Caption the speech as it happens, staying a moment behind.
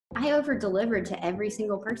I over-delivered to every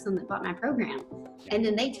single person that bought my program. And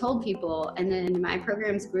then they told people, and then my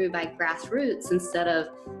programs grew by grassroots instead of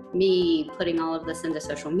me putting all of this into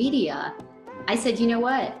social media. I said, you know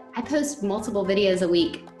what? I post multiple videos a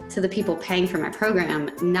week to the people paying for my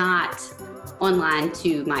program, not online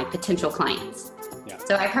to my potential clients. Yeah.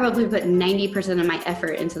 So I probably put 90% of my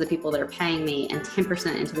effort into the people that are paying me and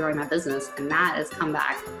 10% into growing my business. And that has come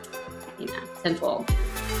back, tenfold.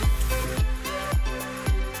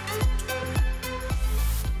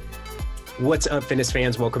 What's up, fitness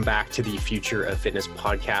fans? Welcome back to the Future of Fitness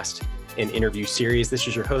podcast and interview series. This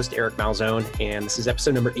is your host, Eric Malzone, and this is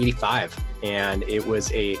episode number 85. And it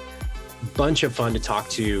was a bunch of fun to talk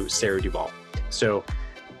to Sarah Duvall. So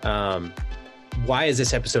why is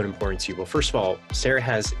this episode important to you? Well, first of all, Sarah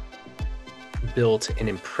has built an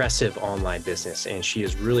impressive online business, and she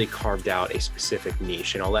has really carved out a specific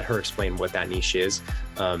niche. And I'll let her explain what that niche is.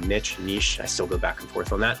 Niche, I still go back and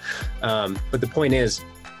forth on that. But the point is,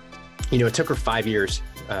 it took her 5 years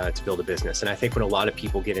to build a business. And I think when a lot of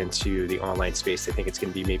people get into the online space, they think it's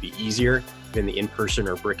going to be maybe easier than the in-person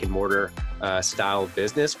or brick and mortar style of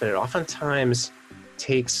business, but it oftentimes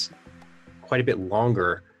takes quite a bit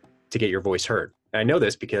longer to get your voice heard. And I know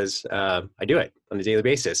this because I do it on a daily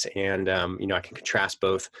basis. And, I can contrast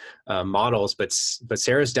both models, but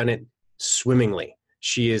Sarah's done it swimmingly.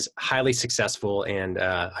 She is highly successful. And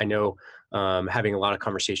I know having a lot of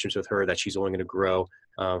conversations with her that she's only going to grow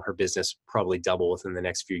her business probably double within the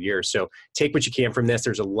next few years. So take what you can from this.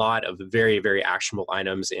 There's a lot of very, very actionable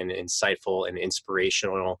items and insightful and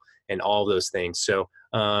inspirational and all of those things. So,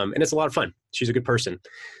 and it's a lot of fun. She's a good person.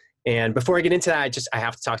 And before I get into that, I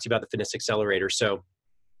have to talk to you about the Fitness Accelerator. So,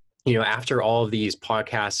 after all of these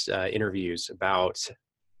podcast interviews, about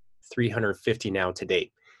 350 now to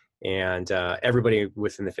date, and everybody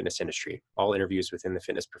within the fitness industry, all interviews within the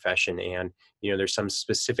fitness profession. And, there's some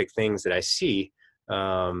specific things that I see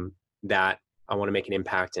that I want to make an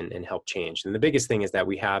impact and help change. And the biggest thing is that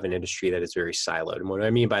we have an industry that is very siloed. And what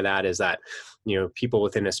I mean by that is that, people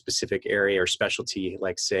within a specific area or specialty,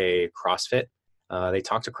 like say CrossFit, they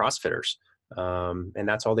talk to CrossFitters, and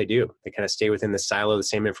that's all they do. They kind of stay within the silo, the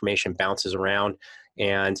same information bounces around.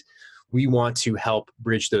 And we want to help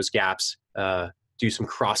bridge those gaps, do some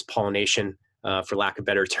cross-pollination, for lack of a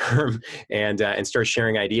better term, and start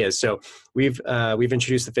sharing ideas. So we've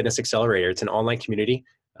introduced the Fitness Accelerator. It's an online community.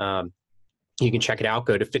 You can check it out.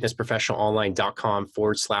 Go to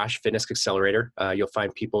fitnessprofessionalonline.com/fitness accelerator. You'll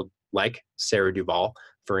find people like Sarah Duvall,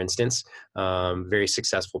 for instance, very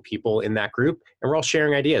successful people in that group. And we're all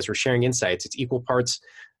sharing ideas. We're sharing insights. It's equal parts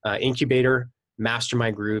incubator,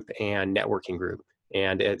 mastermind group, and networking group.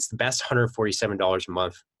 And it's the best $147 a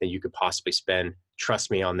month that you could possibly spend. Trust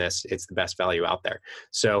me on this. It's the best value out there.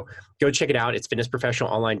 So go check it out. It's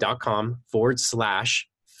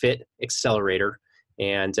fitnessprofessionalonline.com/fit accelerator.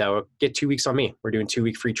 And get 2 weeks on me. We're doing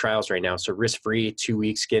 2-week free trials right now. So risk-free, 2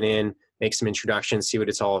 weeks, get in, make some introductions, see what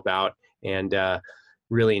it's all about, and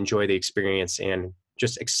really enjoy the experience and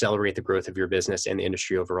just accelerate the growth of your business and the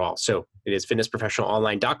industry overall. So it is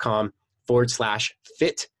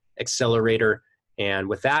fitnessprofessionalonline.com/fit accelerator. And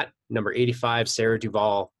with that, number 85, Sarah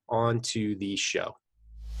Duvall, on to the show.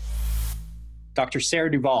 Dr.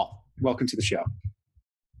 Sarah Duvall, welcome to the show.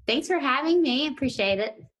 Thanks for having me. Appreciate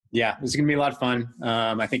it. Yeah, this is going to be a lot of fun.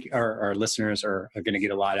 I think our listeners are going to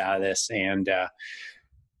get a lot out of this. And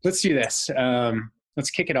let's do this.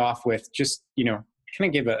 Let's kick it off with just, kind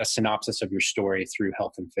of give a synopsis of your story through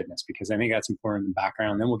health and fitness, because I think that's important in the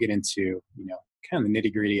background. Then we'll get into, kind of the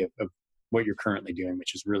nitty gritty of what you're currently doing,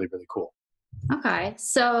 which is really, really cool. Okay.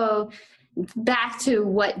 So back to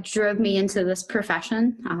what drove me into this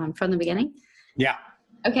profession from the beginning. Yeah.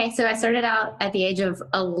 Okay. So I started out at the age of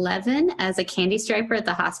 11 as a candy striper at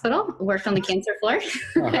the hospital, worked on the cancer floor.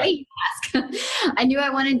 I knew I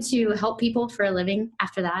wanted to help people for a living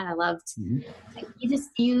after that. I loved,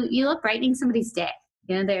 you love brightening somebody's day.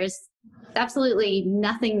 There's absolutely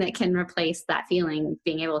nothing that can replace that feeling,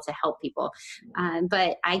 being able to help people.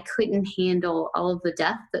 But I couldn't handle all of the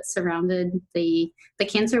death that surrounded the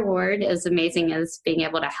cancer ward, as amazing as being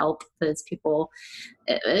able to help those people,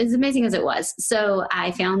 as amazing as it was. So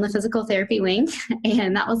I found the physical therapy wing,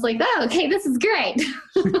 and that was like, oh, okay, this is great.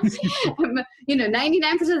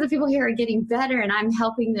 99% of the people here are getting better, and I'm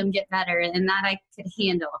helping them get better, and that I could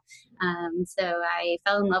handle. So I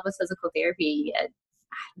fell in love with physical therapy at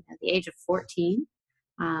the age of 14,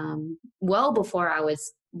 well before I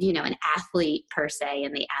was, an athlete per se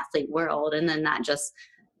in the athlete world. And then that just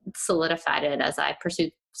solidified it as I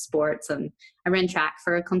pursued sports, and I ran track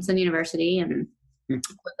for Clemson University and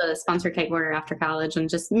with a sponsored kiteboarder after college, and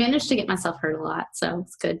just managed to get myself hurt a lot. So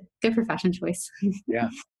it's good profession choice. Yeah.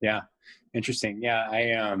 Yeah. Interesting.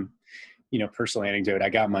 Yeah. Personal anecdote,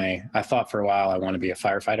 I thought for a while I want to be a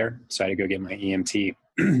firefighter. So I had to go get my EMT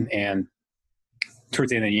and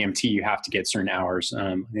towards the end of the EMT, you have to get certain hours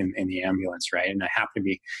in the ambulance, right? And I happened to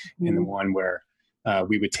be in the one where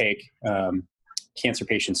we would take cancer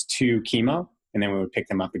patients to chemo, and then we would pick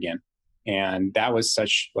them up again. And that was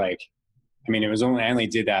such I only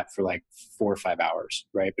did that for like 4 or 5 hours,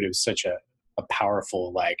 right? But it was such a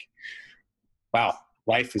powerful, wow,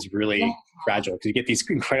 life is really fragile, because you get these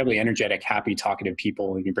incredibly energetic, happy, talkative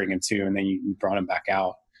people, and you bring them to, and then you brought them back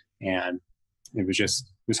out, and it was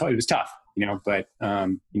tough, but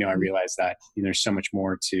I realized that there's so much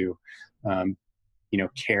more to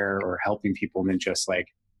care or helping people than just like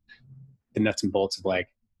the nuts and bolts of what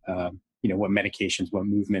medications, what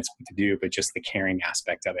movements to do, but just the caring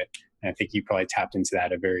aspect of it. And I think you probably tapped into that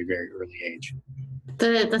at a very, very early age.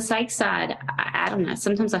 The psych side, I don't know.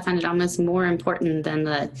 Sometimes I find it almost more important than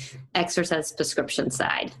the exercise prescription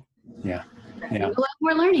side. Yeah. Yeah.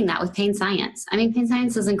 We're learning that with pain science. Pain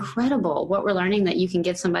science is incredible. What we're learning, that you can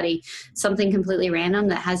give somebody something completely random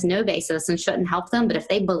that has no basis and shouldn't help them, but if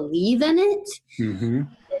they believe in it, then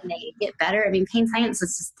they get better. Pain science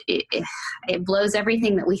is just, it blows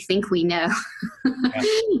everything that we think we know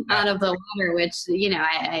out of the water, which,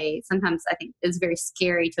 I sometimes I think is very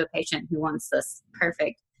scary to a patient who wants this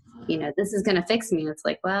perfect, this is going to fix me. It's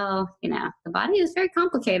like, well, the body is very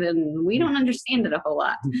complicated and we don't understand it a whole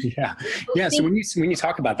lot. Yeah. Yeah. So when you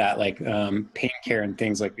talk about that, pain care and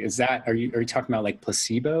things are you talking about like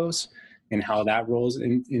placebos and how that rolls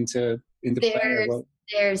into play?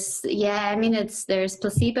 There's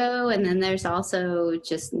placebo, and then there's also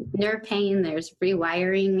just nerve pain. There's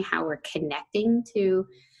rewiring, how we're connecting to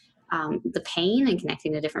the pain and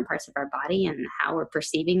connecting to different parts of our body and how we're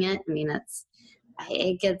perceiving it.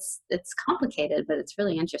 It's complicated, but it's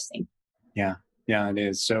really interesting. Yeah. Yeah, it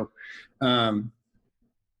is. So,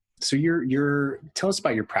 so tell us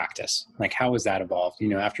about your practice. Like, how has that evolved?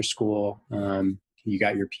 After school, you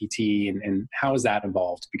got your PT, and how has that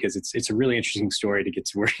evolved? Because it's a really interesting story to get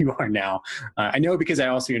to where you are now. I know, because I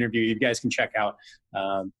also interview you. You guys can check out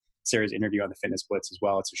Sarah's interview on the Fitness Blitz as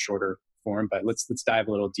well. It's a shorter form, but let's dive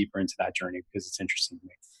a little deeper into that journey, because it's interesting to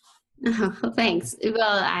me. Oh, thanks.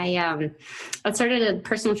 Well, I started a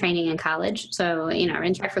personal training in college. So, I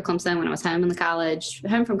ran track for Clemson when I was home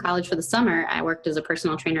from college for the summer. I worked as a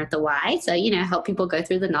personal trainer at the Y. So, help people go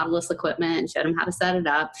through the Nautilus equipment and showed them how to set it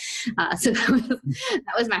up. So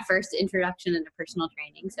that was my first introduction into personal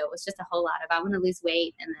training. So it was just a whole lot of, I want to lose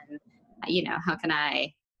weight, and then, how can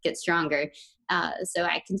I get stronger? So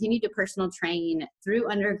I continued to personal train through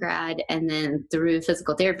undergrad and then through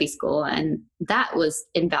physical therapy school. And that was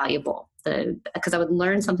invaluable, because I would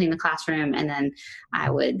learn something in the classroom, and then I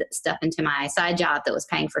would step into my side job that was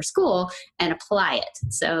paying for school and apply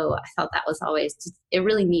it. So I thought that was always just a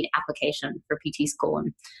really neat application for PT school,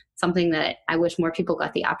 and something that I wish more people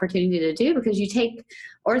got the opportunity to do, because you take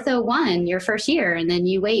Ortho 1 your first year, and then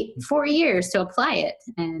you wait 4 years to apply it.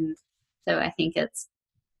 And so I think it's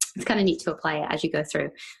kind of neat to apply it as you go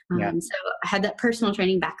through. So I had that personal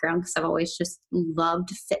training background, because I've always just loved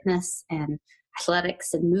fitness and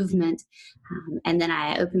athletics and movement. And then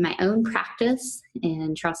I opened my own practice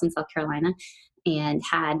in Charleston, South Carolina, and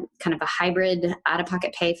had kind of a hybrid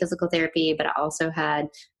out-of-pocket pay physical therapy, but I also had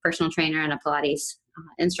personal trainer and a Pilates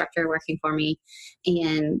instructor working for me.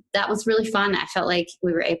 And that was really fun. I felt like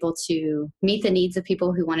we were able to meet the needs of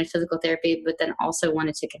people who wanted physical therapy, but then also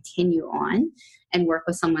wanted to continue on and work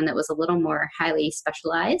with someone that was a little more highly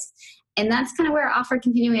specialized. And that's kind of where I offered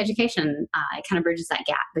continuing education. It kind of bridges that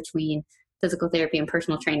gap between physical therapy and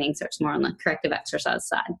personal training. So it's more on the corrective exercise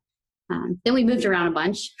side. Then we moved around a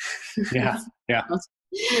bunch. Yeah. Yeah.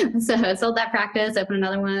 So I sold that practice, opened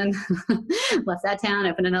another one, left that town,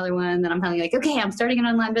 opened another one. Then I'm finally like, okay, I'm starting an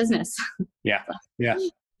online business. Yeah. Yeah.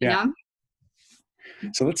 Yeah.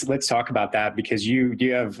 So let's talk about that, because you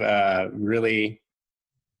have really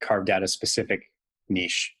carved out a specific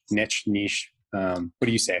niche. What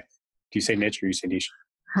do you say? Do you say niche or you say niche?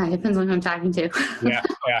 It depends on who I'm talking to. Yeah.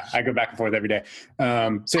 I go back and forth every day. So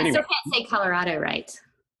anyway. I still can't say Colorado right.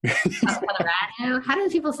 Colorado? How do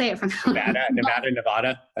people say it from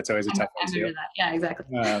Nevada? That's always a tough one too. Yeah, exactly.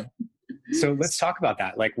 So let's talk about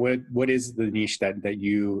that. Like, what is the niche that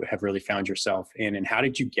you have really found yourself in, and how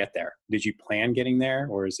did you get there? Did you plan getting there,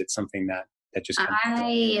 or is it something that that just comes?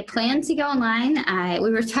 I plan to go online.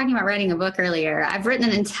 We were talking about writing a book earlier. I've written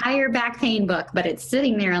an entire back pain book, but it's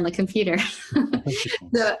sitting there on the computer.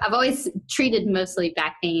 So I've always treated mostly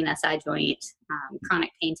back pain, SI joint,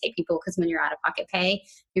 chronic pain take people, because when you're out of pocket pay,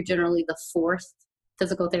 you're generally the fourth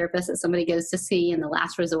physical therapist that somebody goes to see in the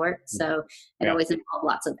last resort. So it always involved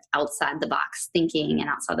lots of outside the box thinking and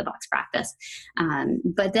outside the box practice.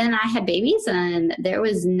 But then I had babies, and there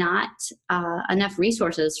was not enough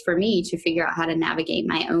resources for me to figure out how to navigate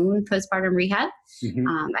my own postpartum rehab.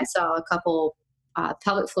 I saw a couple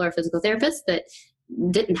pelvic floor physical therapists that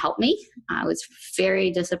didn't help me. I was very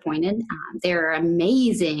disappointed. There are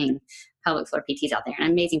amazing pelvic floor PTs out there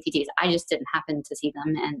and amazing PTs. I just didn't happen to see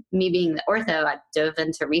them. And me being the ortho, I dove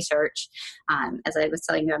into research. As I was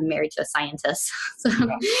telling you, I'm married to a scientist. So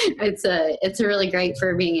it's really great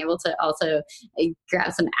for being able to also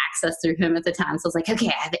grab some access through him at the time. So I was like, okay,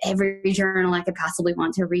 I have every journal I could possibly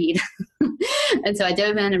want to read. And so I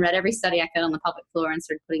dove in and read every study I could on the pelvic floor and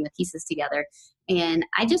started putting the pieces together. And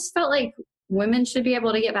I just felt like women should be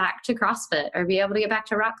able to get back to CrossFit, or be able to get back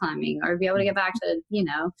to rock climbing, or be able to get back to,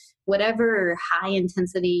 whatever high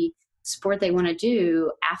intensity sport they want to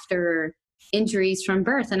do after injuries from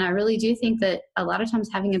birth. And I really do think that a lot of times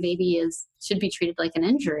having a baby should be treated like an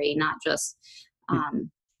injury, not just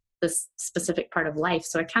this specific part of life.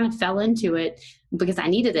 So I kind of fell into it because I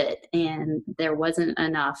needed it, and there wasn't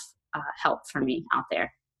enough help for me out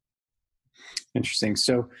there. Interesting.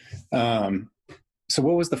 So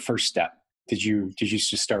what was the first step? Did you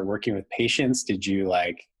just start working with patients? Did you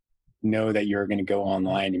know that you were going to go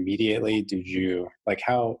online immediately? Did you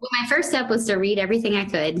how? Well, my first step was to read everything I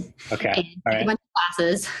could. Okay. And take a bunch of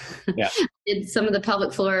classes. Yeah. Did some of the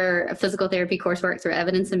pelvic floor physical therapy coursework through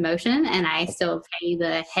Evidence in Motion. And I still pay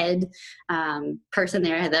the head person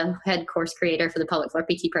there, the head course creator for the pelvic floor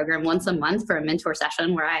PT program, once a month for a mentor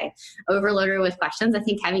session where I overload her with questions. I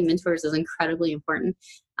think having mentors is incredibly important.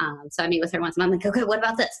 So I meet with her once a month. I'm like, okay, what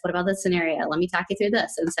about this? What about this scenario? Let me talk you through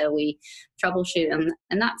this. And so we troubleshoot.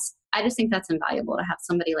 And I just think that's invaluable to have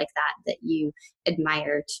somebody like that you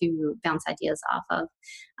admire to bounce ideas off of.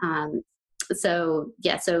 So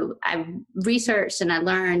I researched and I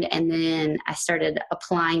learned, and then I started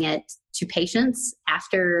applying it to patients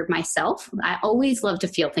after myself. I always love to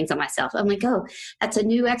feel things on myself. I'm like, oh, that's a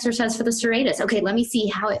new exercise for the serratus. Okay, let me see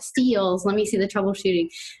how it feels. Let me see the troubleshooting.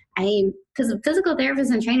 Because physical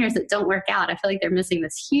therapists and trainers that don't work out, I feel like they're missing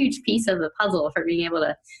this huge piece of the puzzle for being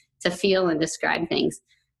able to feel and describe things.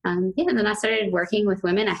 And then I started working with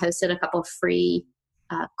women. I hosted a couple free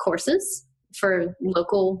courses for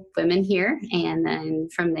local women here. And then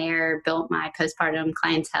from there, built my postpartum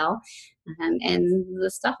clientele. And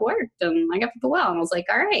the stuff worked. And I got people well. And I was like,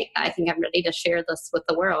 all right, I think I'm ready to share this with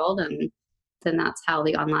the world. And then that's how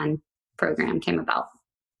the online program came about.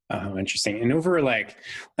 Oh, interesting. And over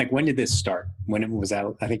when did this start? When was that?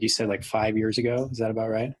 I think you said 5 years ago. Is that about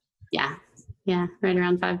right? Yeah. Yeah. Right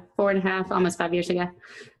around 4.5, almost 5 years ago.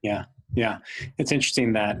 Yeah. Yeah. It's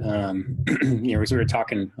interesting that, as we were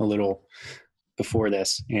talking a little before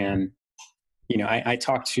this, and, I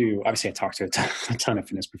talk to a ton of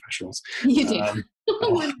fitness professionals. You do.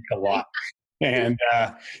 A lot. And,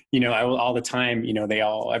 I will all the time,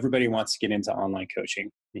 everybody wants to get into online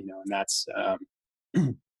coaching, and that's,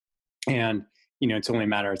 and, it's only a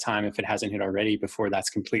matter of time if it hasn't hit already before that's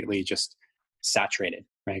completely just saturated,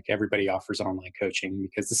 right? Everybody offers online coaching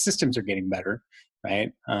because the systems are getting better,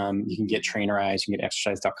 right? You can get Trainerize, you can get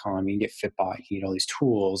exercise.com, you can get Fitbot, you can get all these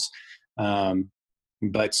tools.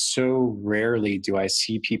 But so rarely do I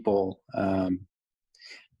see people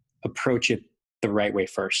approach it the right way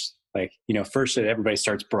first. First everybody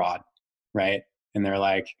starts broad, right? And they're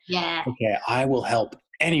like, yeah, okay, I will help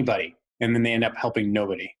anybody. And then they end up helping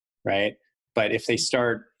nobody, right? But if they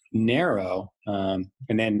start narrow, and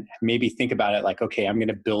then maybe think about it okay, I'm going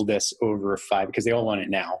to build this over 5, because they all want it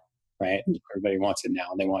now, right? Everybody wants it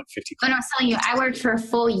now. They want 50. But I was telling you, I worked for a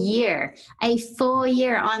full year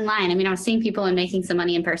online. I mean, I was seeing people and making some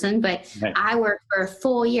money in person, but right. I worked for a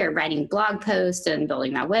full year writing blog posts and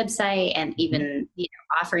building my website and even,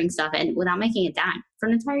 offering stuff, and without making a dime for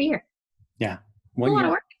an entire year. Yeah. A lot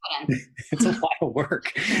of work. It's a lot of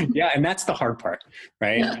work. Yeah. And that's the hard part,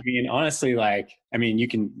 right? Yeah. I mean, honestly, I'm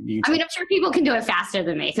sure people can do it faster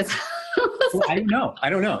than me. Well, I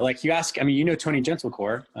don't know. You ask, Tony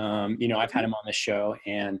Gentlecore, I've had him on the show,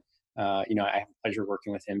 and, I have the pleasure of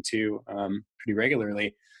working with him too, pretty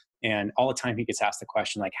regularly. And all the time he gets asked the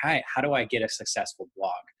question, hi, how do I get a successful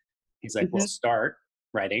blog? He's like, well, start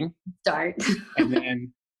writing. Start. And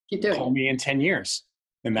then call me in 10 years.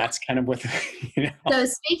 And that's kind of what, So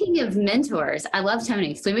speaking of mentors, I love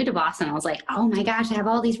Tony. So we moved to Boston. I was like, oh my gosh, I have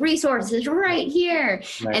all these resources right here.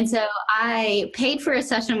 Right. And so I paid for a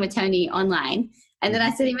session with Tony online. And then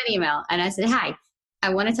I sent him an email and I said, hi,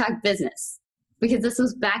 I want to talk business, because this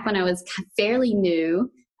was back when I was fairly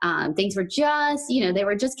new. Things were just, they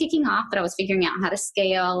were just kicking off, but I was figuring out how to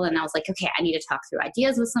scale. And I was like, okay, I need to talk through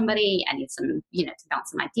ideas with somebody. I need some, to bounce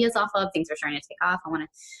some ideas off of. Things are starting to take off. I want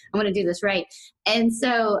to do this right. And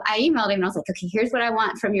so I emailed him and I was like, okay, here's what I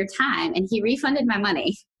want from your time. And he refunded my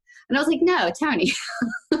money. And I was like, no, Tony.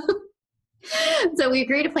 So we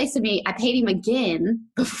agreed a place to meet. I paid him again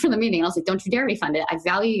before the meeting. I was like, don't you dare refund it. I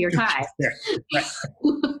value your time. Right.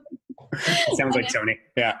 Sounds like Tony.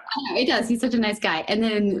 Yeah. I know, it does. He's such a nice guy. And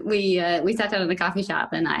then we sat down in the coffee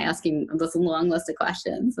shop and I asked him this long list of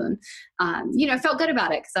questions and, felt good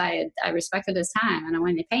about it because I respected his time and I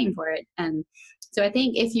wanted to pay him for it. And so I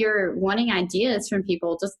think if you're wanting ideas from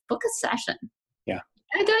people, just book a session. Yeah.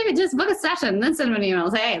 I don't even just book a session, then send them an email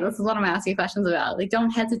and say, hey, this is what I'm asking questions about. Like, don't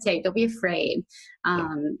hesitate. Don't be afraid.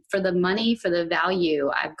 For the money, for the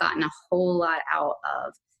value, I've gotten a whole lot out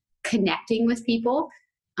of connecting with people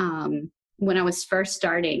when I was first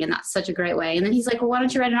starting. And that's such a great way. And then he's like, well, why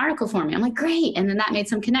don't you write an article for me? I'm like, great. And then that made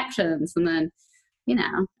some connections. And then,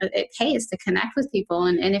 it pays to connect with people.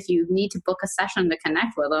 And if you need to book a session to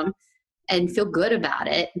connect with them and feel good about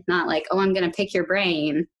it, not like, oh, I'm going to pick your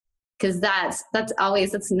brain. Because that's not the way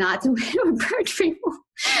to approach people.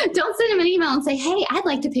 Don't send them an email and say, hey, I'd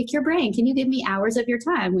like to pick your brain. Can you give me hours of your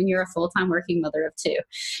time when you're a full-time working mother of two?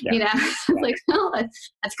 Yeah. It's like, well,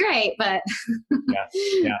 that's great, but yeah.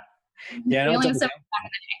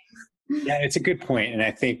 It's a good point. And I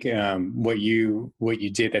think what you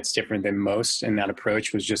did that's different than most in that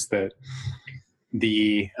approach was just the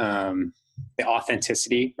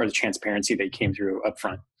authenticity or the transparency that came through up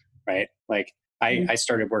front, right? Like, I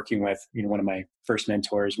started working with, one of my first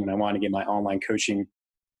mentors when I wanted to get my online coaching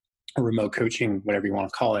or remote coaching, whatever you want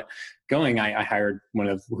to call it, going. I hired one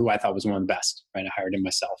of who I thought was one of the best, right? I hired him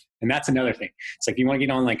myself. And that's another thing. It's like, if you want to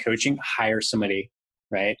get online coaching, hire somebody,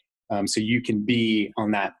 right? So you can be on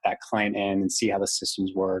that client end and see how the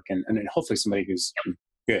systems work and hopefully somebody who's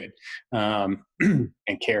good and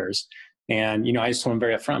cares. And, I just told him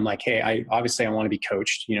very upfront, I'm like, hey, I want to be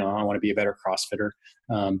coached, I want to be a better CrossFitter.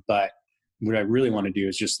 But what I really want to do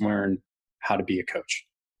is just learn how to be a coach,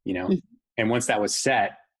 And once that was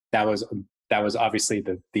set, that was obviously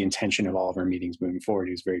the intention of all of our meetings moving forward.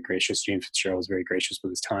 He was very gracious. James Fitzgerald was very gracious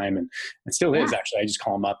with his time and still is actually. I just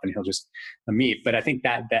call him up and he'll just meet. But I think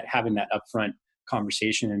that having that upfront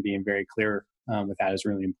conversation and being very clear with that is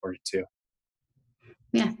really important too.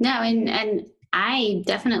 Yeah, no. And I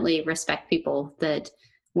definitely respect people that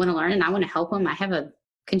want to learn and I want to help them. I have a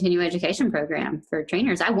continuing education program for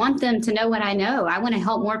trainers. I want them to know what I know. I want to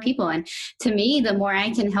help more people. And to me, the more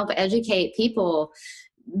I can help educate people,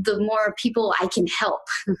 the more people I can help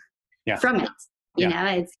from it.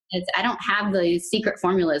 It's I don't have the secret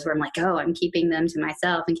formulas where I'm like, oh, I'm keeping them to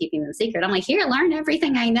myself and keeping them secret. I'm like, here, learn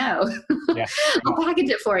everything I know. I'll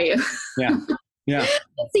package it for you. Yeah.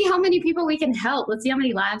 Let's see how many people we can help. Let's see how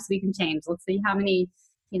many lives we can change. Let's see how many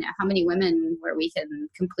women where we can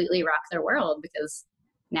completely rock their world, because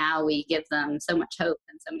now we give them so much hope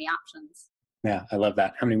and so many options. Yeah, I love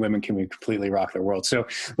that. How many women can we completely rock their world? So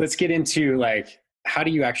let's get into like, how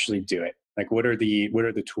do you actually do it? Like, what are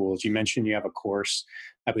the tools? You mentioned you have a course.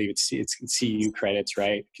 I believe it's CEU credits,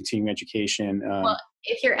 right? Continuing education. Well,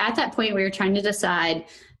 if you're at that point where you're trying to decide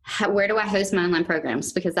where do I host my online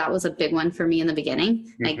programs, because that was a big one for me in the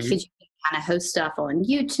beginning. Like, could you kind of host stuff on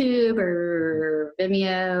YouTube or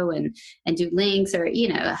Vimeo and do links or,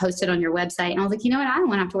 host it on your website? And I was like, you know what? I don't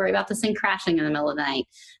want to have to worry about this thing crashing in the middle of the night.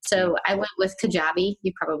 So I went with Kajabi.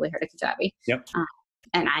 You've probably heard of Kajabi. Yep.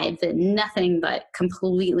 And I have been nothing but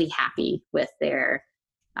completely happy with their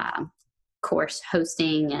course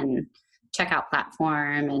hosting and checkout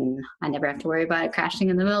platform. And I never have to worry about it crashing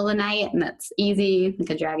in the middle of the night. And that's easy, like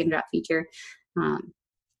a drag and drop feature. So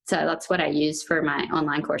that's what I use for my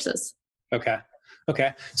online courses. Okay.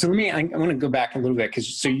 So I want to go back a little bit,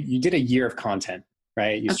 because you did a year of content,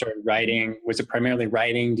 right? You started writing. Was it primarily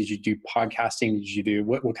writing? Did you do podcasting? Did you do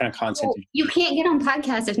what kind of content? You can't get on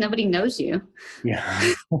podcasts if nobody knows you.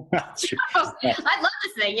 Yeah. That's true. I'd love to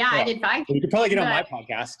say, I did podcasts. You could probably get on my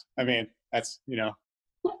podcast. I mean, that's, you can't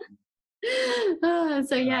do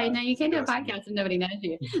a podcast if nobody knows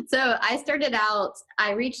you. So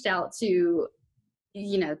I reached out to,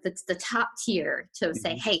 the top tier to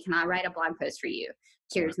say, hey, can I write a blog post for you?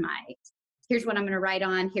 Here's what I'm going to write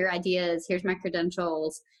on. Here are ideas. Here's my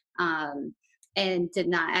credentials. and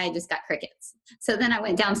I just got crickets. So then I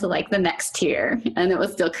went down to like the next tier and it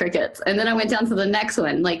was still crickets. And then I went down to the next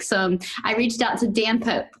one. I reached out to Dan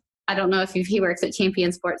Pope. I don't know if he works at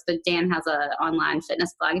Champion Sports, but Dan has an online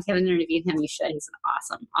fitness blog. If you haven't interviewed him, you should. He's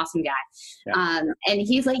an awesome guy. Yeah. And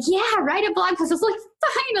he's like, yeah, write a blog post. I was like,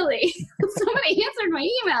 finally, somebody answered my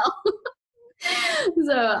email.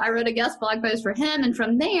 So I wrote a guest blog post for him. And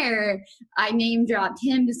from there, I name dropped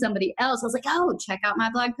him to somebody else. I was like, oh, check out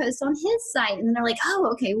my blog post on his site. And then they're like, oh,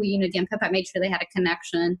 okay, well, Dan Pope, I made sure they had a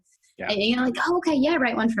connection. Yeah. And like, oh, okay, yeah,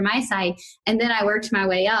 write one for my site. And then I worked my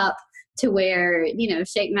way up to where,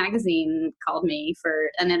 Shake Magazine called me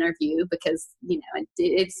for an interview because,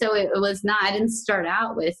 it was not, I didn't start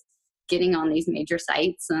out with getting on these major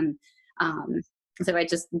sites. And so I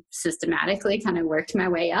just systematically kind of worked my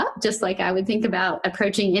way up, just like I would think about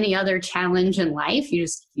approaching any other challenge in life. You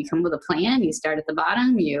come with a plan, you start at the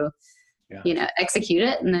bottom, you execute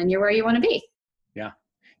it, and then you're where you want to be. Yeah.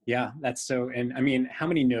 Yeah. That's so, and I mean, how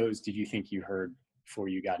many no's did you think you heard before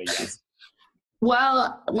you got a yes?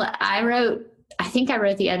 Well, I think I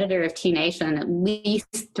wrote the editor of T Nation at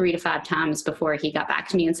least 3 to 5 times before he got back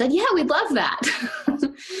to me and said, yeah, we'd love that.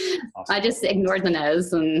 Awesome. I just ignored the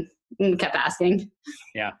no's and kept asking.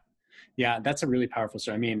 Yeah. Yeah. That's a really powerful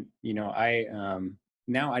story. I mean, now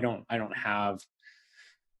I don't have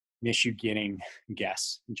an issue getting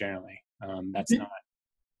guests generally. That's not,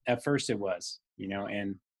 at first it was,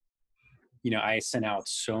 and I sent out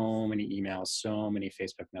so many emails, so many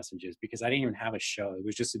Facebook messages because I didn't even have a show. It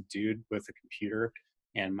was just a dude with a computer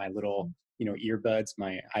and my little, earbuds,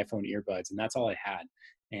 my iPhone earbuds, and that's all I had.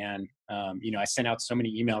 And, I sent out so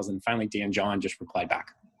many emails and finally Dan John just replied back.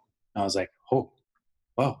 I was like, oh,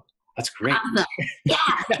 whoa, that's great. Awesome. Yeah.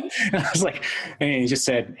 I was like, and he just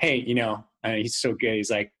said, hey, he's so good. He's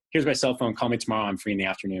like, here's my cell phone. Call me tomorrow. I'm free in the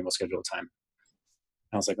afternoon. We'll schedule a time.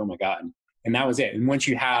 I was like, oh my God. And that was it. And once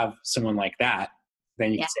you have someone like that,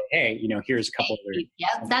 then you can say, hey, here's a couple of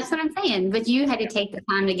Yep, that's what I'm saying. But you had to take the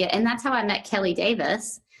time to and that's how I met Kelly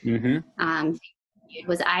Davis. Mm-hmm.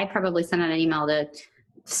 I probably sent out an email to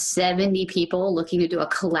 70 people looking to do a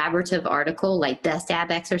collaborative article, like best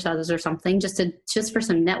ab exercises or something, just for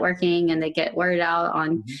some networking and they get word out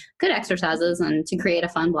on good exercises and to create a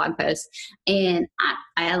fun blog post. And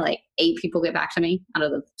I had like 8 people get back to me out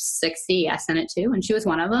of the 60 I sent it to, and she was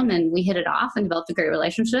one of them. And we hit it off and developed a great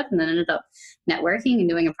relationship, and then ended up networking and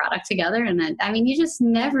doing a product together. And then, I mean, you just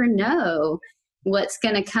never know what's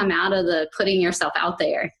going to come out of the putting yourself out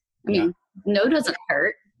there. I mean, no doesn't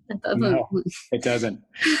hurt. No, it doesn't.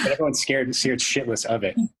 But everyone's scared shitless of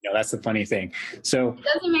it. That's the funny thing. So it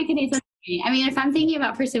doesn't make any sense to me. I mean, if I'm thinking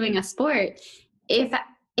about pursuing a sport,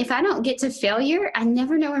 if I don't get to failure, I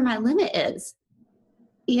never know where my limit is.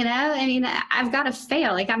 I mean, I've got to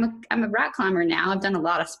fail. Like I'm a rock climber now. I've done a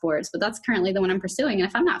lot of sports, but that's currently the one I'm pursuing. And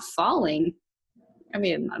if I'm not falling, I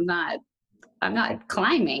mean, I'm not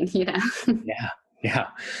climbing. Yeah. Yeah.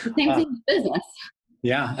 Same thing with business.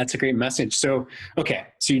 Yeah, that's a great message. So, okay.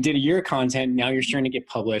 So you did a year of content. Now you're starting to get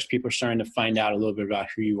published. People are starting to find out a little bit about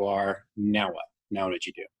who you are. Now what? Now what did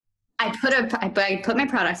you do? I put my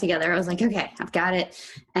product together. I was like, okay, I've got it.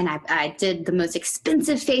 And I did the most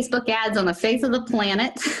expensive Facebook ads on the face of the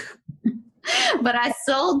planet. But I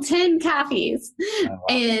sold 10 copies. Oh, wow.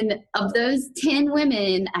 And of those 10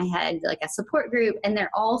 women, I had like a support group, and they're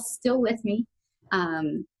all still with me.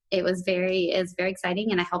 It was very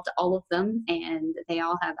exciting, and I helped all of them, and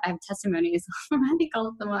I have testimonies from I think all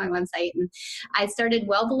of them on my website. And I started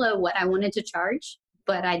well below what I wanted to charge,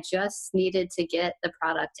 but I just needed to get the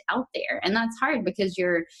product out there. And that's hard because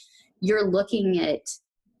you're looking at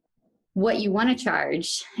what you want to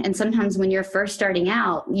charge. And sometimes when you're first starting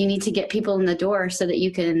out, you need to get people in the door so that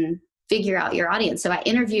you can figure out your audience. So I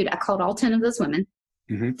called all 10 of those women.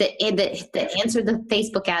 Mm-hmm. that answered the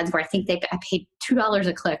Facebook ads where I think I paid $2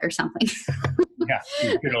 a click or something. Yeah,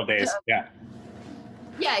 good old days. Yeah.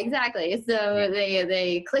 Yeah, exactly. So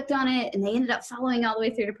they clicked on it, and they ended up following all the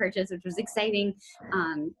way through to purchase, which was exciting.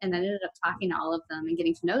 And then ended up talking to all of them and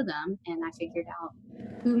getting to know them. And I figured out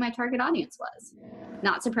who my target audience was.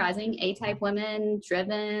 Not surprising, A-type women,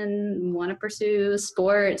 driven, want to pursue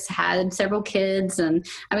sports, had several kids. And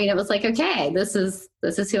I mean, it was like, okay, this is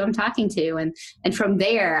who I'm talking to. And from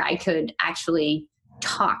there, I could actually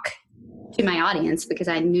talk to my audience because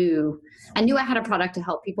I knew I had a product to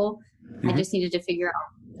help people. Mm-hmm. I just needed to figure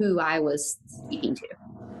out who I was speaking to.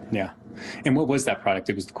 Yeah. And what was that product?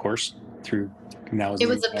 It was the course? through? And that was It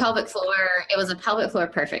was a pelvic floor. It was a pelvic floor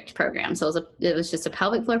perfect program. So it was just a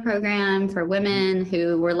pelvic floor program for women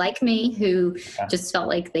who were like me, who just felt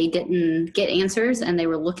like they didn't get answers and they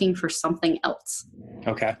were looking for something else.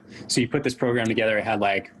 Okay. So you put this program together. It had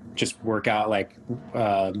like just workout, like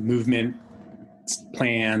movement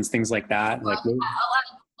plans, things like that. Like a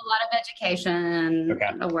lot of education,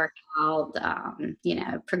 a workout,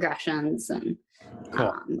 progressions, and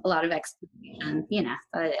a lot of explanation.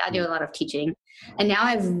 I do a lot of teaching, and now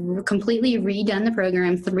I've completely redone the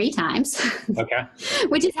program 3 times. Okay.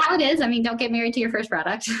 Which is how it is. I mean, don't get married to your first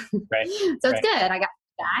product. Right. So it's good. I got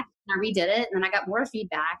feedback and I redid it, and then I got more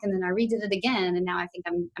feedback, and then I redid it again, and now I think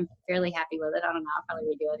I'm fairly happy with it. I don't know. I'll probably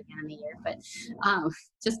redo it again in a year, but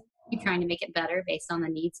just keep trying to make it better based on the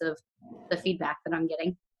needs of the feedback that I'm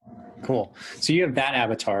getting. Cool. So you have that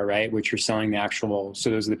avatar, right? Which you're selling the actual, so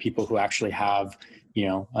those are the people who actually have, they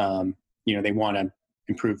want to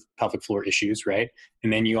improve pelvic floor issues, right?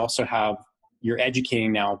 And then you also have, you're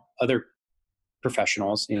educating now other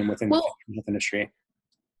professionals within the health industry.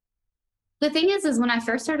 The thing is when I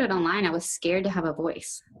first started online, I was scared to have a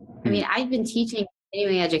voice. I mean, I've been teaching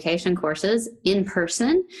continuing education courses in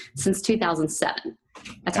person since 2007.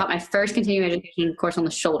 I taught my first continuing education course on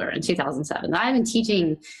the shoulder in 2007. I've been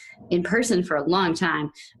teaching in person for a long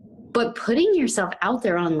time, but putting yourself out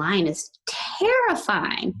there online is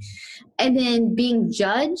terrifying. And then being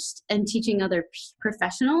judged and teaching other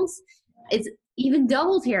professionals is even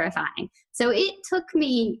double terrifying. So it took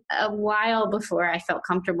me a while before I felt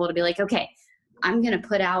comfortable to be like, okay, I'm going to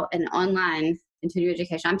put out an online continuing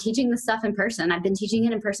education. I'm teaching this stuff in person. I've been teaching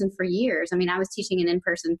it in person for years. I mean, I was teaching an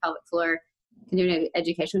in-person pelvic floor continuing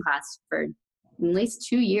education class for at least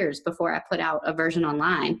 2 years before I put out a version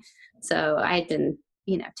online. So I had been,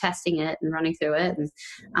 testing it and running through it. And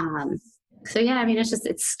so, yeah, I mean,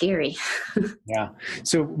 it's scary. Yeah.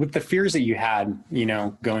 So with the fears that you had,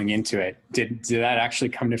 going into it, did that actually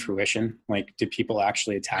come to fruition? Like, did people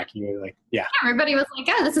actually attack you? Like, yeah. Everybody was like,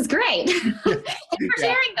 oh, this is great. Thanks for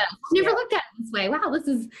sharing this. I've never looked at it this way. Wow,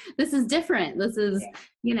 this is different. This is,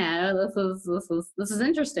 this is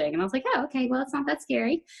interesting. And I was like, oh, okay, well, it's not that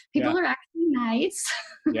scary. People are actually nice.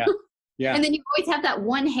 Yeah. Yeah. And then you always have that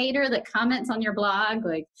one hater that comments on your blog,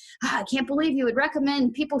 like, I can't believe you would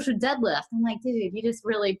recommend people should deadlift. I'm like, dude, you just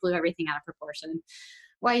really blew everything out of proportion.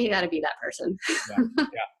 Why you got to be that person?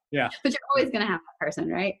 Yeah. But you're always going to have that person,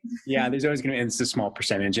 right? Yeah, there's always going to, and it's a small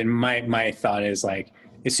percentage. And my thought is like,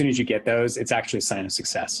 as soon as you get those, it's actually a sign of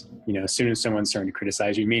success. As soon as someone's starting to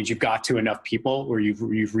criticize you, it means you've got to enough people where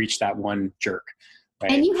you've reached that one jerk.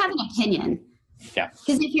 Right? And you have an opinion. Yeah.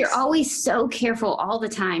 Because if you're always so careful all the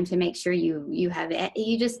time to make sure you have it,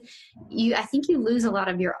 I think you lose a lot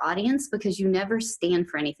of your audience because you never stand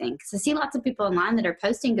for anything. Because I see lots of people online that are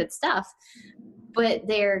posting good stuff, but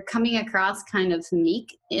they're coming across kind of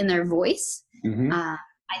meek in their voice. Mm-hmm.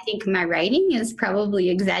 I think my writing is probably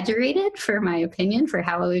exaggerated for my opinion for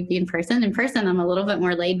how it would be in person. In person, I'm a little bit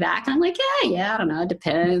more laid back. I'm like, yeah, I don't know. It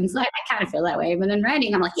depends. I kind of feel that way. But in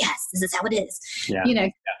writing, I'm like, yes, this is how it is. Yeah.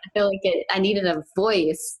 I feel like I needed a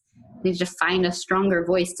voice. I needed to find a stronger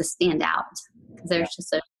voice to stand out because there's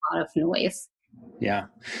just a lot of noise. Yeah.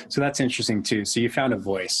 So that's interesting too. So you found a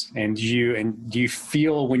voice, and do you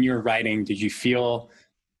feel when you're writing, did you feel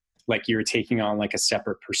like you were taking on like a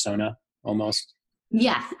separate persona almost?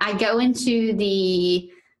 Yeah, I go into the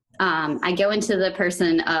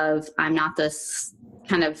person of, I'm not this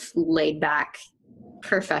kind of laid back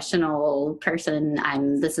professional person.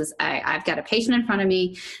 I've got a patient in front of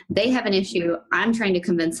me. They have an issue. I'm trying to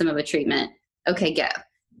convince them of a treatment. Okay, go.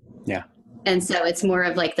 Yeah. And so it's more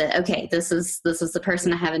of like this is the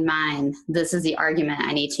person I have in mind. This is the argument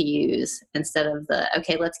I need to use instead of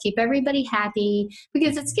let's keep everybody happy,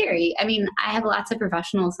 because it's scary. I mean, I have lots of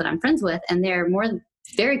professionals that I'm friends with, and they're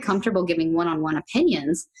very comfortable giving one-on-one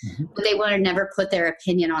opinions, but they want to never put their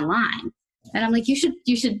opinion online. And I'm like, you should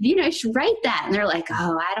write that. And they're like,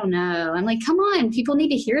 oh, I don't know. I'm like, come on, people need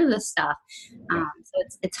to hear this stuff. So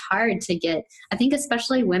it's hard to get, I think,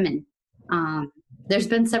 especially women. There's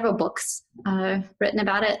been several books written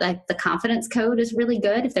about it. Like the Confidence Code is really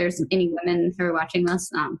good. If there's any women who are watching this,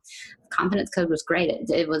 Confidence Code was great.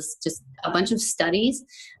 It was just a bunch of studies,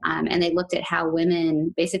 and they looked at how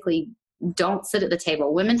women basically don't sit at the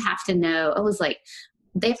table. Women have to know,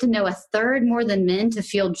 they have to know a third more than men to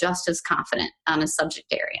feel just as confident on a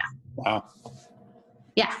subject area. Wow.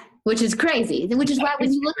 Yeah, which is crazy. Which is why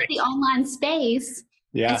when you look at the online space,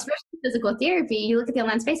 especially physical therapy, you look at the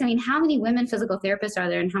online space, I mean, how many women physical therapists are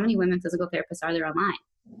there, and how many women physical therapists are there online?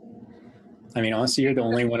 I mean, honestly, you're the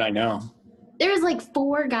only one I know. There's like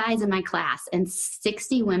 4 guys in my class and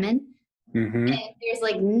 60 women. Mm-hmm. And there's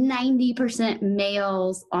like 90%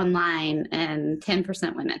 males online and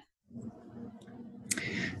 10% women.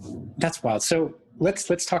 That's wild. So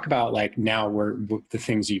let's talk about like now the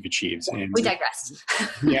things you've achieved. And We digressed.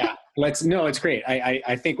 yeah, it's great.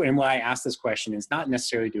 I think, and why I ask this question is not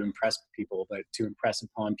necessarily to impress people, but to impress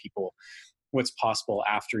upon people what's possible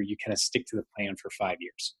after you kind of stick to the plan for 5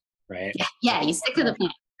 years, right? Yeah, you stick to the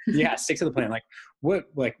plan. Yeah, stick to the plan.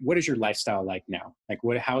 What is your lifestyle like now?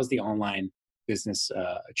 How has the online business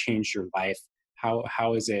changed your life?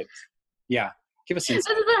 How is it? Yeah, give us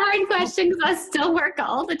insight. This is a hard question because I still work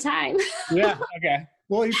all the time. Yeah. Okay.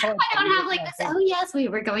 Well, you probably I don't have like this. Oh yes, we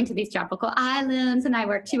were going to these tropical islands, and I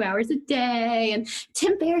work 2 hours a day. And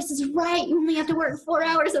Tim Ferriss is right. You only have to work 4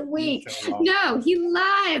 hours a week. So no, he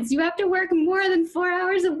lies. You have to work more than 4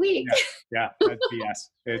 hours a week. Yeah, that's BS.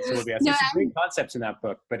 It's total BS. There's some great concepts in that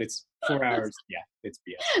book, but it's 4 hours. Yeah, it's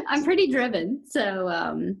BS. I'm pretty driven, so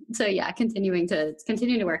yeah, continuing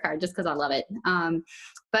to work hard just because I love it.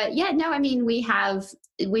 But yeah, no, I mean, we have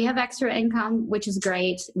extra income, which is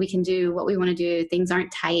great. We can do what we want to do. Things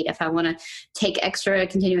aren't tight. If I want to take extra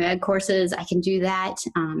continuing ed courses, I can do that.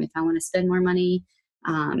 If I want to spend more money,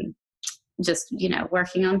 just,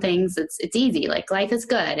 working on things, it's easy. Like life is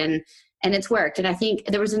good and it's worked. And I think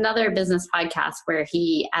there was another business podcast where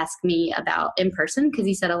he asked me about in person, because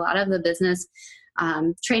he said a lot of the business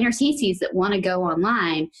trainers he sees that want to go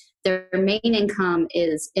online, their main income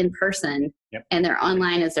is in person. Yep. And their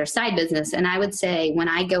online is their side business. And I would say when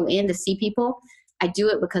I go in to see people, I do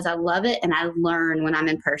it because I love it and I learn when I'm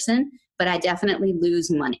in person, but I definitely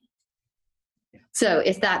lose money. Yeah. So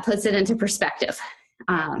if that puts it into perspective.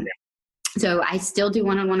 So I still do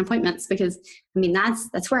one-on-one appointments because, I mean,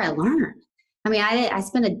 that's where I learn. I mean, I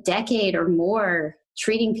spent a decade or more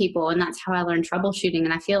treating people, and that's how I learned troubleshooting.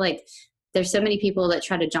 And I feel like there's so many people that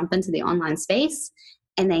try to jump into the online space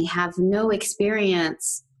and they have no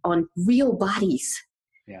experience on real bodies.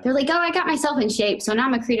 Yeah. They're like, oh, I got myself in shape, so now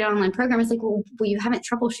I'm a creative online program. It's like, well, you haven't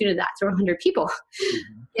troubleshooted that through 100 people.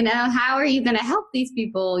 Mm-hmm. How are you going to help these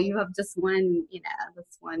people? You have just one,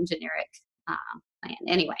 this one generic plan.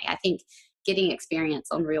 Anyway, I think getting experience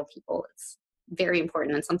on real people is very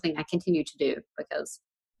important and something I continue to do because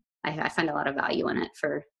I find a lot of value in it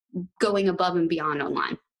for going above and beyond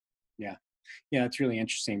online. Yeah. Yeah, it's really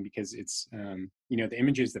interesting because it's, the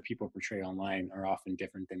images that people portray online are often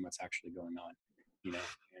different than what's actually going on,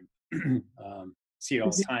 and see it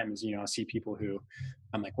all the time is, I see people who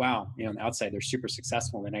I'm like, wow, on the outside, they're super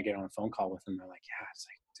successful. Then I get on a phone call with them. They're like, yeah, it's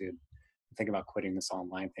like, dude, think about quitting this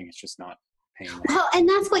online thing. It's just not paying. Well, and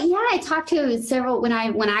that's what, I talked to several, when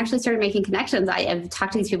I actually started making connections, I've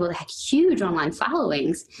talked to these people that had huge online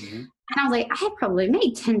followings. Mm-hmm. And I was like, I had probably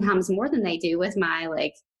made 10 times more than they do with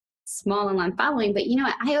my small online following, but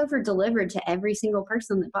I over delivered to every single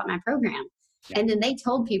person that bought my program. Yeah. And then they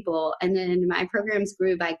told people, and then my programs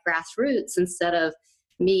grew by grassroots instead of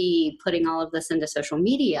me putting all of this into social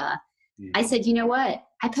media. Mm-hmm. I said, you know what?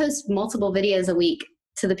 I post multiple videos a week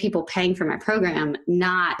to the people paying for my program,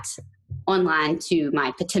 not online to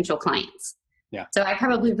my potential clients. Yeah. So I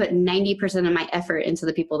probably put 90% of my effort into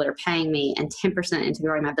the people that are paying me and 10% into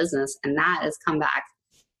growing my business. And that has come back,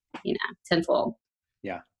 tenfold.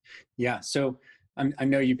 Yeah. Yeah. So I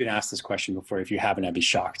know you've been asked this question before. If you haven't, I'd be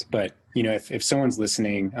shocked. But, if someone's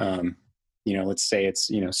listening, let's say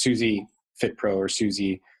it's, Susie Fit Pro or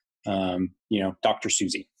Susie, Dr.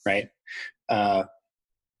 Susie, right?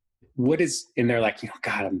 What is, and they're like,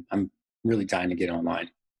 God, I'm really dying to get online.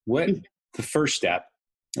 What the first step,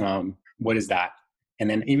 what is that? And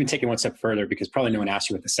then even take it one step further, because probably no one asked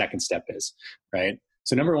you what the second step is, right?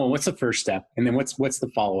 So number one, what's the first step? And then what's the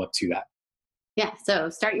follow-up to that? Yeah. So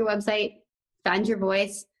start your website, find your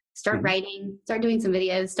voice, start writing, start doing some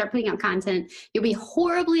videos, start putting out content. You'll be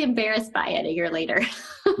horribly embarrassed by it a year later.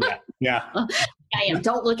 Yeah. I am.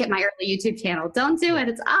 Don't look at my early YouTube channel. Don't do it.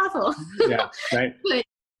 It's awful. Yeah. Right.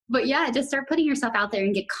 But yeah, just start putting yourself out there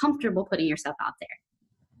and get comfortable putting yourself out there.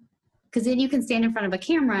 Because then you can stand in front of a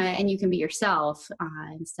camera and you can be yourself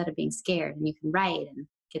instead of being scared, and you can write and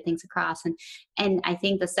get things across. And I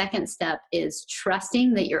think the second step is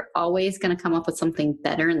trusting that you're always going to come up with something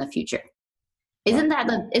better in the future. Isn't that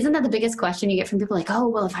the biggest question you get from people? Like, oh,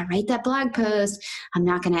 well, if I write that blog post, I'm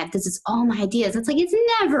not going to have, this is all my ideas. It's like, it's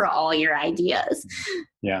never all your ideas.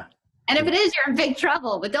 Yeah. And if it is, you're in big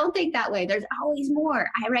trouble, but don't think that way. There's always more.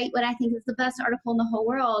 I write what I think is the best article in the whole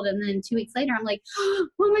world. And then 2 weeks later, I'm like, oh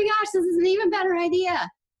my gosh, this is an even better idea.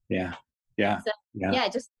 Yeah. Yeah. So, yeah.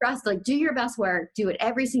 Just trust, do your best work, do it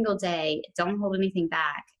every single day. Don't hold anything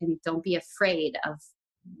back, and don't be afraid of,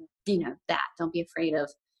 that. Don't be afraid of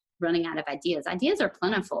running out of ideas. Ideas are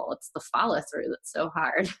plentiful. It's the follow through that's so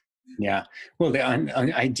hard. Yeah. Well, the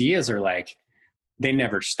ideas are like, they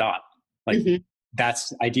never stop. Like Mhm.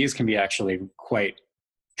 ideas can be actually quite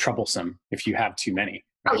troublesome if you have too many,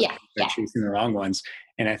 Oh, right? yeah, They're yeah. chasing the wrong ones.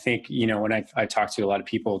 And I think, when I talk to a lot of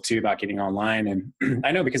people too about getting online, and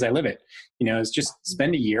I know because I live it, is just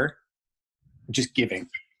spend a year just giving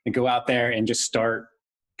and go out there and just start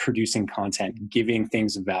producing content, giving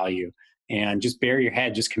things of value, and just bury your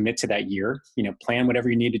head, just commit to that year, plan whatever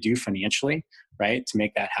you need to do financially, right, to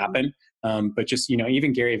make that happen. But just,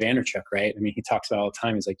 even Gary Vaynerchuk, right? I mean, he talks about all the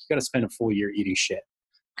time. He's like, you got to spend a full year eating shit,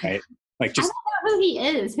 right? Like I just, don't know who he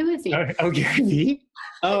is. Who is he? oh, Gary Vee?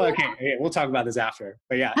 Oh, okay. Yeah, we'll talk about this after.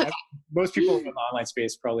 But yeah, Okay. most people in the online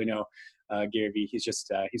space probably know Gary Vee. He's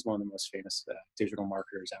just, he's one of the most famous digital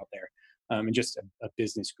marketers out there, and just a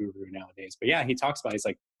business guru nowadays. But yeah, he talks about, he's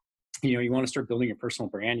like, you want to start building a personal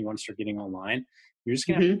brand, you want to start getting online, you're just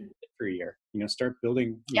going to have to do it for a year, start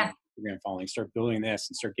building, Yeah. Instagram following, start building this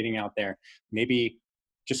and start getting out there, maybe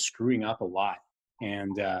just screwing up a lot.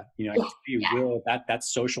 And, I Yeah. can tell you, will that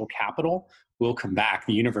social capital will come back.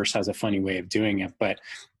 The universe has a funny way of doing it, but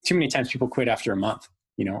too many times people quit after a month,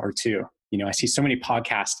 or two. I see so many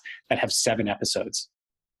podcasts that have 7 episodes,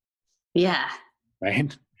 Yeah.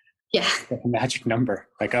 right? Yeah. Like a magic number.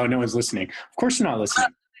 Like, oh, no one's listening. Of course you're not listening.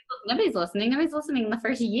 Nobody's listening. Nobody's listening in the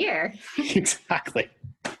first year. Exactly.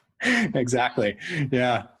 Exactly.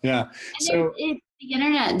 Yeah. Yeah. And So the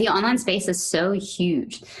internet, the online space is so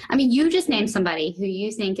huge. I mean, you just named somebody who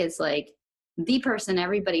you think is like the person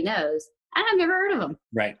everybody knows, and I've never heard of him.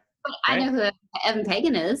 right. But I know who Evan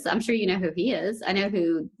Pagan is. I'm sure you know who he is. I know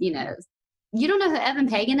who, you don't know who Evan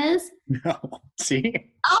Pagan is? No. See?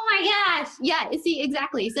 Oh my gosh. Yeah. See,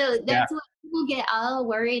 exactly. So that's what people get all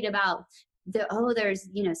worried about. There's,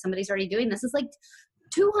 somebody's already doing this. It's like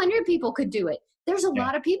 200 people could do it. There's a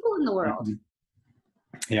lot of people in the world.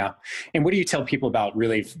 Mm-hmm. Yeah. And what do you tell people about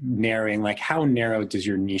really narrowing, like how narrow does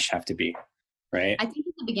your niche have to be? Right. I think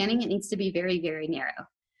at the beginning, it needs to be very, very narrow.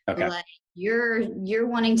 Okay. Like you're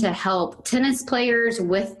wanting to help tennis players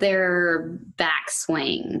with their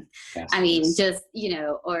backswing. Yes. I mean, just,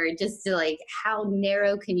 or just to like, how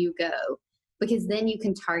narrow can you go? Because then you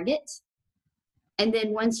can target. And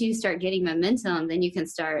then once you start getting momentum, then you can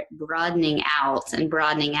start broadening out.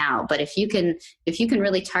 But if you can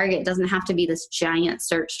really target, it doesn't have to be this giant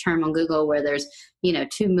search term on Google where there's,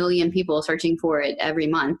 2 million people searching for it every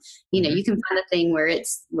month. You can find a thing where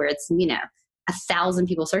it's 1,000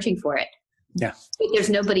 people searching for it. Yeah. There's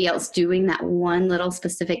nobody else doing that one little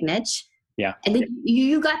specific niche. Yeah. And then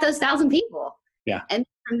you got those 1,000 people. Yeah. And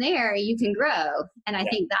from there you can grow. And I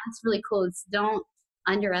think that's really cool. Don't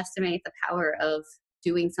underestimate the power of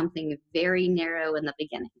doing something very narrow in the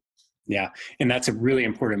beginning. Yeah. And that's a really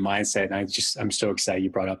important mindset. And I'm so excited you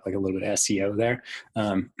brought up like a little bit of SEO there.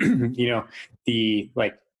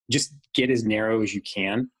 Just get as narrow as you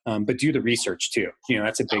can, but do the research too.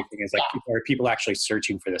 That's a big thing, is like, are people actually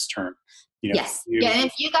searching for this term? Yes. And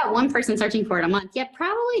if you got one person searching for it a month,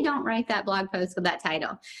 probably don't write that blog post with that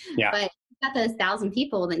title. Yeah. But if you got those 1,000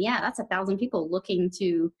 people, then that's 1,000 people looking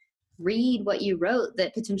to read what you wrote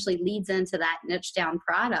that potentially leads into that niche down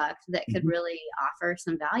product that could really offer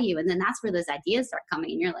some value. And then that's where those ideas start coming.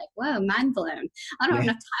 And you're like, whoa, mind blown. I don't have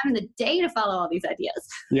enough time in the day to follow all these ideas.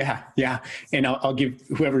 Yeah. Yeah. And I'll give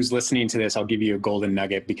whoever's listening to this, I'll give you a golden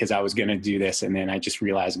nugget, because I was going to do this. And then I just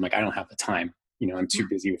realized, I'm like, I don't have the time. I'm too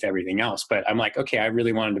busy with everything else. But I'm like, okay, I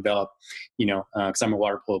really want to develop, because I'm a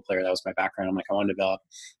water polo player. That was my background. I'm like, I want to develop,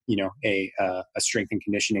 a strength and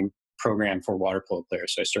conditioning program for water polo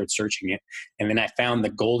players. So I started searching it, and then I found the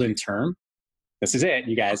golden term. This is it,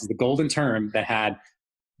 you guys. The golden term that had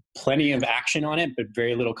plenty of action on it, but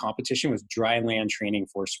very little competition, was dry land training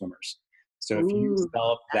for swimmers. So if you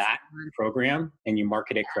develop that program and you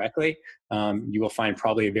market it correctly, you will find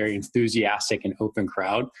probably a very enthusiastic and open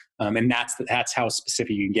crowd. And that's how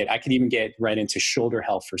specific you can get. I could even get right into shoulder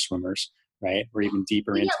health for swimmers, right? Or even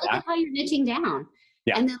deeper into look that. At how you're niching down.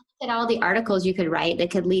 Yeah. And then look at all the articles you could write that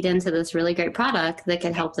could lead into this really great product that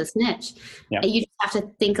could help this niche. Yeah. And you just have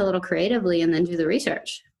to think a little creatively and then do the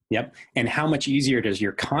research. Yep. And how much easier does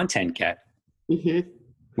your content get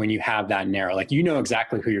when you have that narrow? Like,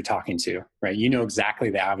 exactly who you're talking to, right? Exactly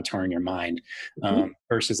the avatar in your mind,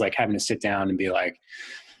 versus like having to sit down and be like,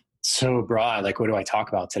 so broad, like, what do I talk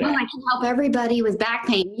about today? I can help everybody with back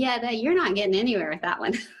pain. Yeah, you're not getting anywhere with that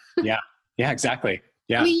one. Yeah, exactly.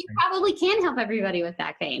 Yeah. I mean, you probably can help everybody with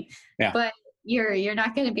back pain, but you're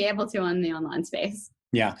not going to be able to on the online space.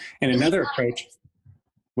 Yeah. And another approach,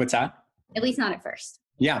 what's that? At least not at first.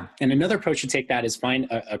 Yeah. And another approach to take that is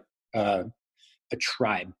find a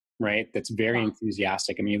tribe, right? That's very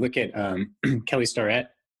enthusiastic. I mean, you look at Kelly Starrett,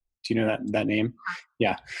 Do you know that name?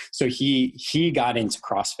 Yeah. So he got into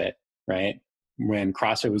CrossFit, right? When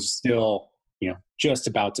CrossFit was still, just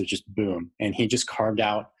about to just boom. And he just carved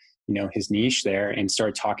out, his niche there and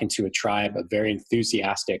started talking to a tribe of very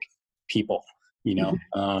enthusiastic people,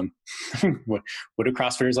 what do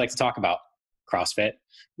CrossFitters like to talk about? CrossFit,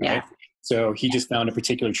 right? Yeah. So he just found a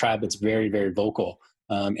particular tribe that's very, very vocal.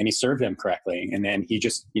 And he served them correctly. And then he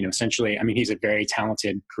just, essentially, he's a very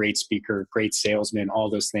talented, great speaker, great salesman, all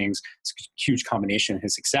those things. It's a huge combination of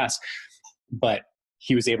his success. But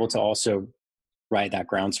he was able to also ride that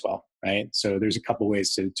groundswell, right? So there's a couple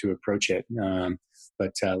ways to approach it.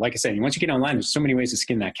 But like I said, once you get online, there's so many ways to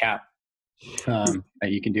skin that cat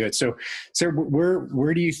that you can do it. So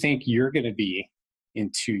where do you think you're going to be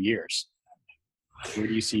in 2 years? Where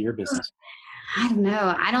do you see your business? I don't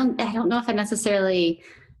know. I don't know if I necessarily,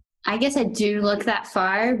 I guess I do look that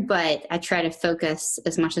far, but I try to focus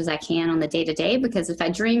as much as I can on the day to day, because if I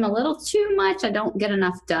dream a little too much, I don't get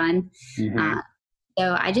enough done. Mm-hmm.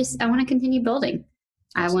 So I want to continue building.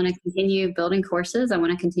 I want to continue building courses. I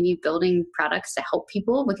want to continue building products to help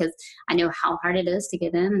people, because I know how hard it is to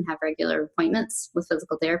get in and have regular appointments with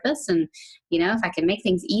physical therapists. And, if I can make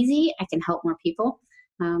things easy, I can help more people.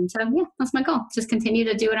 So yeah, that's my goal. Just continue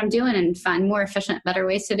to do what I'm doing and find more efficient, better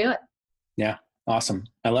ways to do it. Yeah. Awesome.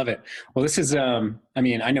 I love it. Well, this is, I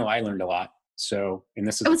know I learned a lot. So, and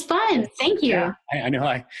this is, it was fun. Thank you. Yeah, I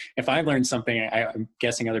know if I learned something, I'm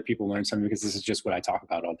guessing other people learned something, because this is just what I talk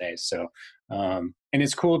about all day. So, and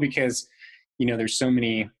it's cool because, there's so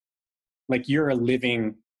many, like, you're a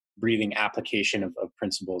living, breathing application of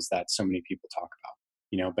principles that so many people talk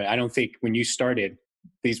about, but I don't think when you started,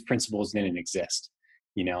 these principles didn't exist.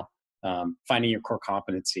 Finding your core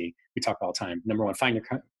competency. We talk all the time. Number one, find your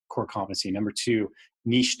core competency. Number two,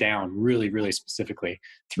 niche down really, really specifically.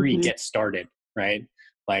 3, get started, right?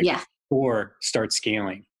 Like, 4, start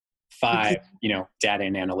scaling. 5, data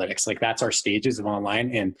and analytics. Like, that's our stages of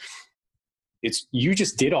online. And you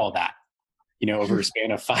just did all that, over a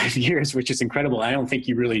span of 5 years, which is incredible. I don't think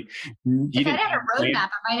you really, if I had a roadmap, I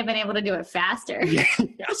might have been able to do it faster. Yeah,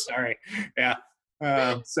 sorry. Yeah.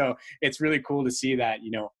 So it's really cool to see that,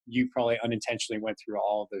 you probably unintentionally went through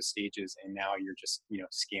all of those stages, and now you're just,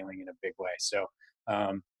 scaling in a big way. So,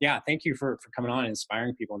 thank you for coming on and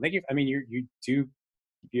inspiring people. And thank you.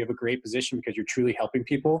 You have a great position, because you're truly helping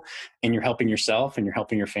people, and you're helping yourself, and you're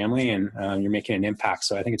helping your family, and you're making an impact.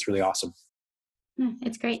 So I think it's really awesome.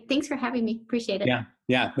 It's great. Thanks for having me. Appreciate it.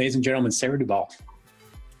 Yeah. Ladies and gentlemen, Sarah Duvall.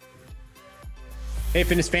 Hey,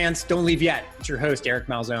 fitness fans, don't leave yet. It's your host, Eric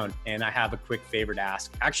Malzone, and I have a quick favor to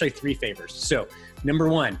ask. Actually, 3 favors. So, number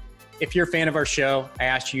 1, if you're a fan of our show, I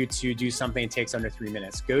ask you to do something that takes under 3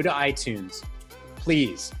 minutes. Go to iTunes,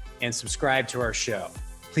 please, and subscribe to our show.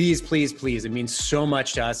 Please, please, please. It means so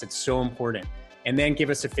much to us. It's so important. And then give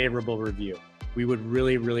us a favorable review. We would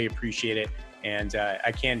really, really appreciate it. And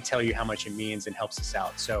I can't tell you how much it means and helps us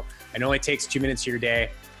out. So I know it takes 2 minutes of your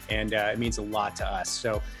day, and it means a lot to us.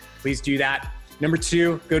 So please do that. Number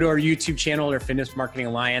 2, go to our YouTube channel, or Fitness Marketing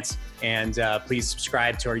Alliance, and please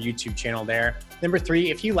subscribe to our YouTube channel there. Number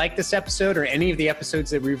 3, if you like this episode or any of the episodes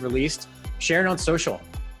that we've released, share it on social.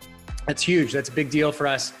 That's huge. That's a big deal for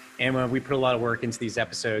us. And we put a lot of work into these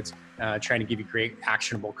episodes, trying to give you great,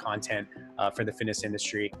 actionable content for the fitness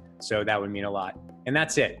industry. So that would mean a lot. And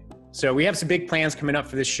that's it. So we have some big plans coming up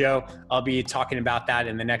for this show. I'll be talking about that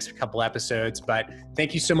in the next couple episodes, but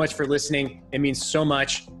thank you so much for listening. It means so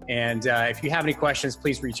much. And if you have any questions,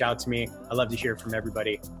 please reach out to me. I love to hear from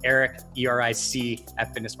everybody. Eric, ERIC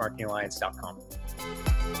 @fitnessmarketingalliance.com.